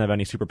Widow doesn't have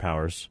any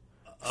superpowers.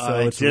 So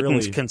I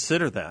didn't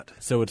consider that.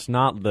 So it's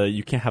not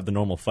you can't have the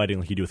normal fighting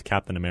like you do with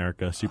Captain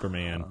America,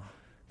 Superman.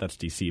 That's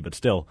DC, but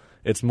still,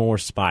 it's more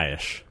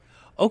spy-ish.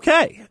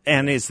 Okay.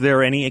 And is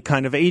there any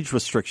kind of age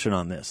restriction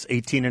on this?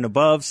 18 and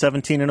above,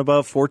 17 and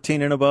above,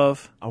 14 and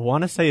above? I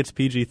want to say it's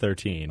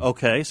PG-13.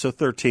 Okay, so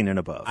 13 and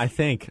above. I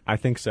think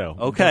so.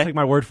 Okay. Don't take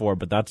my word for it,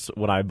 but that's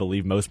what I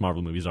believe most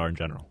Marvel movies are in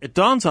general. It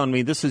dawns on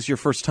me this is your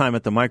first time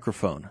at the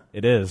microphone.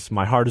 It is.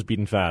 My heart is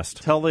beating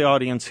fast. Tell the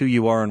audience who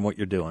you are and what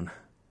you're doing.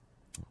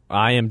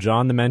 I am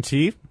John the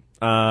Mentee.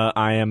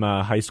 I am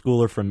a high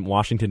schooler from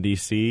Washington,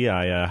 D.C.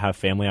 I have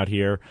family out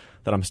here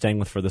that I'm staying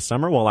with for the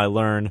summer while I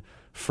learn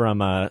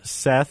from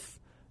Seth,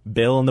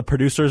 Bill in the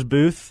producer's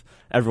booth,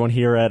 everyone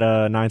here at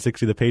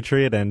 960 The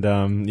Patriot, and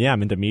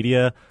I'm into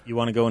media. You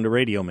want to go into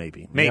radio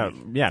maybe?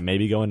 Maybe. Yeah,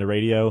 maybe go into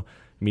radio,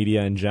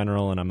 media in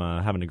general, and I'm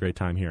having a great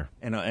time here.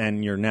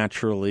 And you're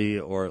naturally,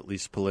 or at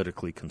least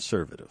politically,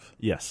 conservative.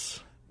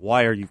 Yes.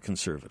 Why are you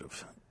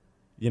conservative?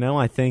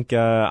 I think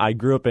I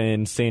grew up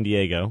in San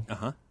Diego,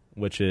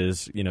 which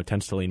is,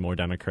 tends to lean more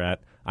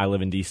Democrat. I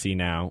live in D.C.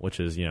 now,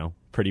 which is,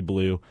 pretty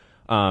blue.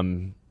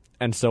 And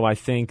so I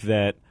think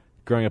that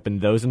growing up in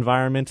those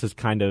environments has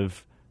kind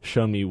of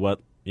shown me what,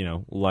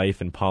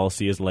 life and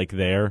policy is like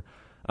there.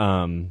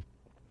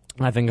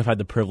 I think I've had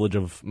the privilege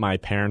of my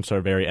parents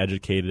are very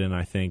educated, and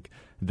I think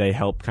they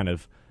help kind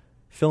of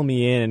fill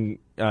me in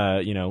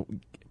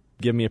and,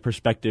 give me a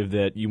perspective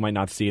that you might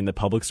not see in the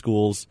public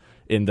schools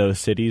in those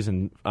cities.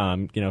 And,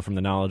 from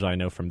the knowledge I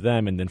know from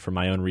them and then from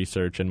my own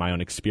research and my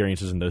own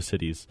experiences in those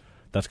cities,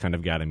 that's kind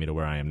of gotten me to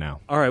where I am now.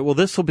 All right. Well,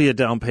 this will be a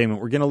down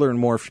payment. We're going to learn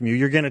more from you.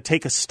 You're going to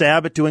take a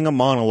stab at doing a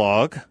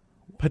monologue.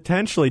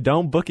 Potentially.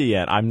 Don't book it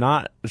yet. I'm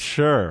not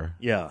sure.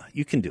 Yeah,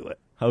 you can do it.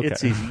 Okay.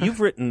 It's easy.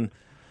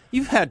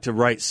 You've had to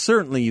write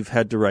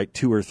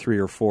 2 or 3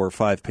 or 4 or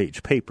 5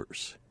 page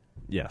papers.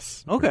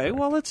 Yes. Okay, sure.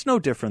 well, it's no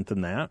different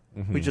than that.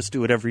 Mm-hmm. We just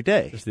do it every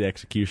day. Just the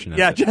execution of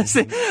it.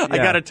 I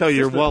got to tell you,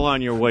 you're well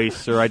on your way,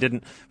 sir.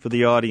 For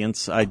the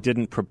audience, I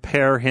didn't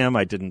prepare him.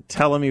 I didn't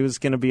tell him he was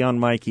going to be on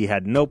mic. He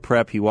had no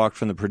prep. He walked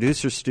from the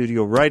producer's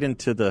studio right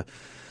into the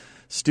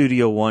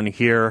Studio One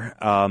here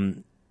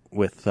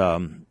with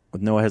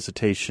no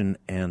hesitation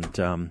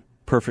and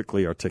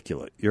perfectly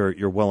articulate.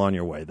 You're well on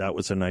your way. That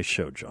was a nice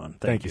show, John.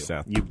 Thank you,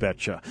 Seth. You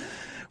betcha.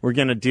 We're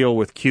going to deal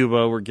with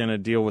Cuba. We're going to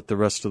deal with the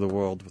rest of the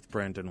world with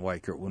Brandon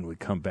Weichert when we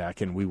come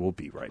back, and we will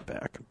be right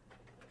back.